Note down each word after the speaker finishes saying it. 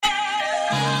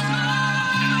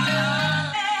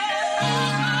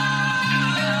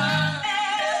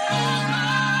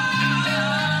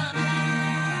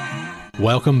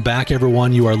Welcome back,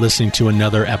 everyone. You are listening to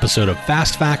another episode of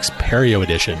Fast Facts Perio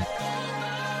Edition,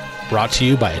 brought to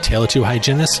you by A Tale of Two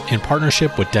Hygienists in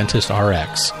partnership with Dentist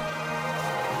RX.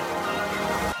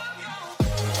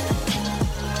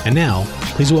 And now,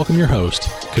 please welcome your host,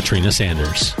 Katrina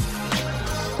Sanders.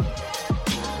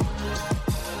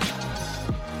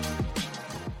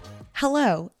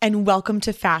 Hello, and welcome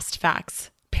to Fast Facts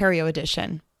Perio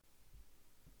Edition.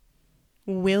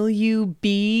 Will you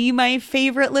be my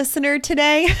favorite listener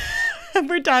today?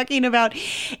 We're talking about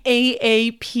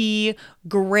AAP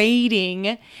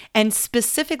grading and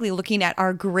specifically looking at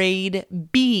our grade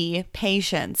B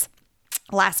patients.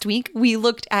 Last week, we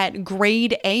looked at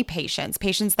grade A patients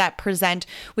that present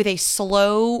with a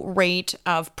slow rate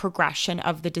of progression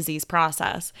of the disease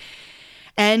process.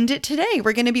 And today,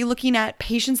 we're going to be looking at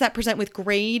patients that present with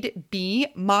grade B,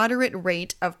 moderate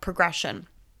rate of progression.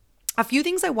 A few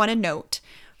things I want to note.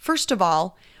 First of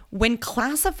all, when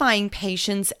classifying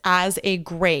patients as a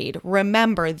grade,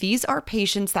 remember these are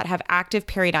patients that have active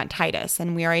periodontitis,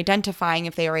 and we are identifying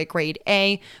if they are a grade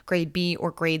A, grade B,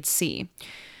 or grade C.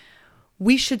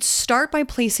 We should start by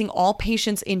placing all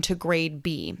patients into grade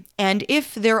B. And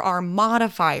if there are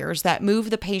modifiers that move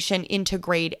the patient into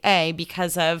grade A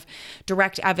because of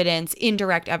direct evidence,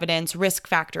 indirect evidence, risk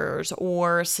factors,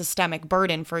 or systemic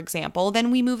burden, for example, then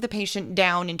we move the patient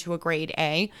down into a grade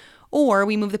A, or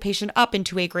we move the patient up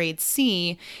into a grade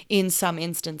C in some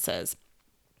instances.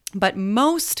 But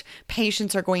most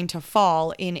patients are going to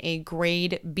fall in a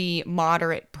grade B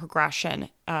moderate progression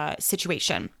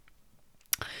situation.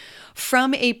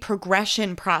 From a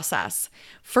progression process,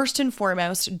 first and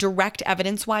foremost, direct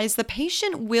evidence-wise, the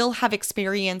patient will have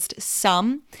experienced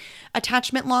some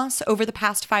attachment loss over the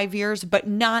past 5 years, but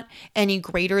not any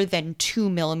greater than 2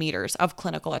 millimeters of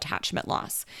clinical attachment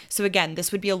loss. So again,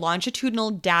 this would be a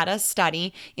longitudinal data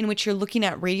study in which you're looking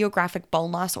at radiographic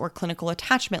bone loss or clinical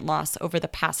attachment loss over the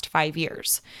past 5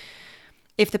 years.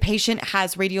 If the patient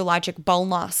has radiologic bone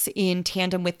loss in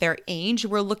tandem with their age,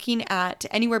 we're looking at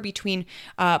anywhere between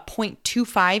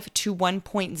 0.25 to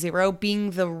 1.0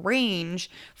 being the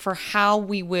range for how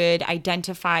we would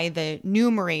identify the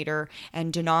numerator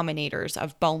and denominators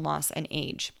of bone loss and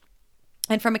age.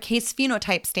 And from a case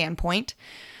phenotype standpoint,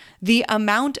 the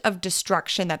amount of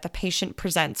destruction that the patient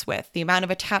presents with, the amount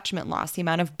of attachment loss, the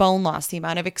amount of bone loss, the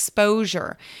amount of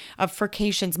exposure, of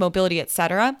furcations, mobility,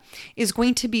 etc., is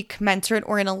going to be commensurate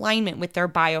or in alignment with their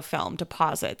biofilm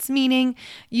deposits, meaning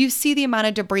you see the amount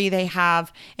of debris they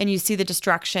have and you see the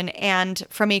destruction. And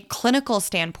from a clinical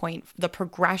standpoint, the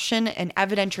progression and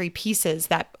evidentiary pieces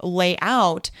that lay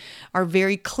out are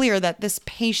very clear that this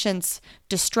patient's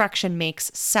destruction makes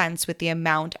sense with the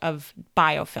amount of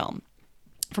biofilm.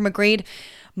 From a grade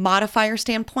modifier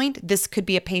standpoint, this could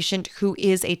be a patient who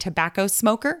is a tobacco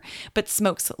smoker, but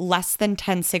smokes less than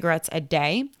 10 cigarettes a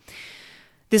day.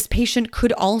 This patient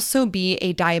could also be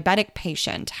a diabetic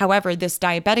patient. However, this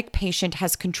diabetic patient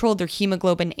has controlled their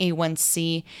hemoglobin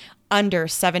A1C under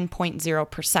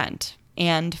 7.0%.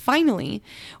 And finally,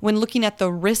 when looking at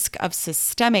the risk of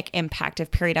systemic impact of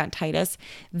periodontitis,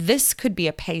 this could be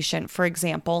a patient, for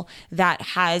example, that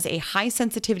has a high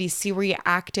sensitivity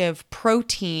C-reactive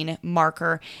protein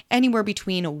marker anywhere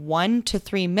between 1 to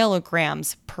 3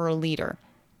 milligrams per liter.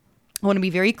 I want to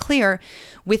be very clear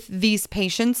with these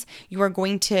patients. You are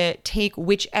going to take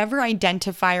whichever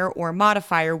identifier or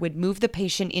modifier would move the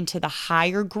patient into the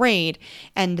higher grade,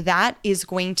 and that is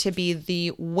going to be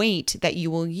the weight that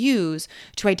you will use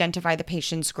to identify the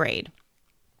patient's grade.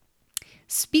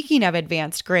 Speaking of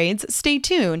advanced grades, stay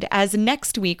tuned as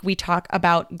next week we talk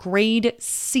about grade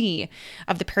C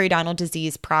of the periodontal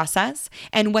disease process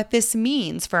and what this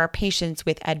means for our patients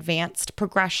with advanced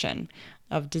progression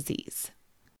of disease.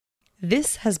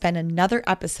 This has been another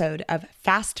episode of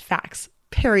Fast Facts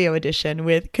Perio Edition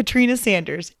with Katrina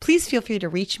Sanders. Please feel free to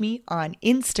reach me on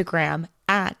Instagram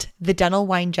at The Dental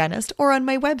Wine Genist or on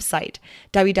my website,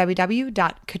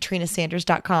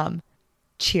 www.katrinasanders.com.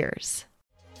 Cheers.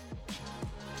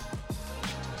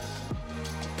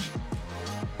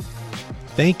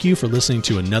 Thank you for listening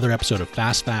to another episode of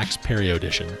Fast Facts Perio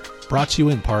Edition, brought to you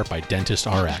in part by Dentist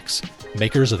RX,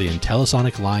 makers of the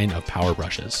IntelliSonic line of power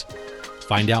brushes.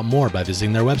 Find out more by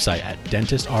visiting their website at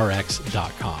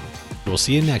dentistrx.com. We'll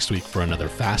see you next week for another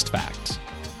Fast Fact.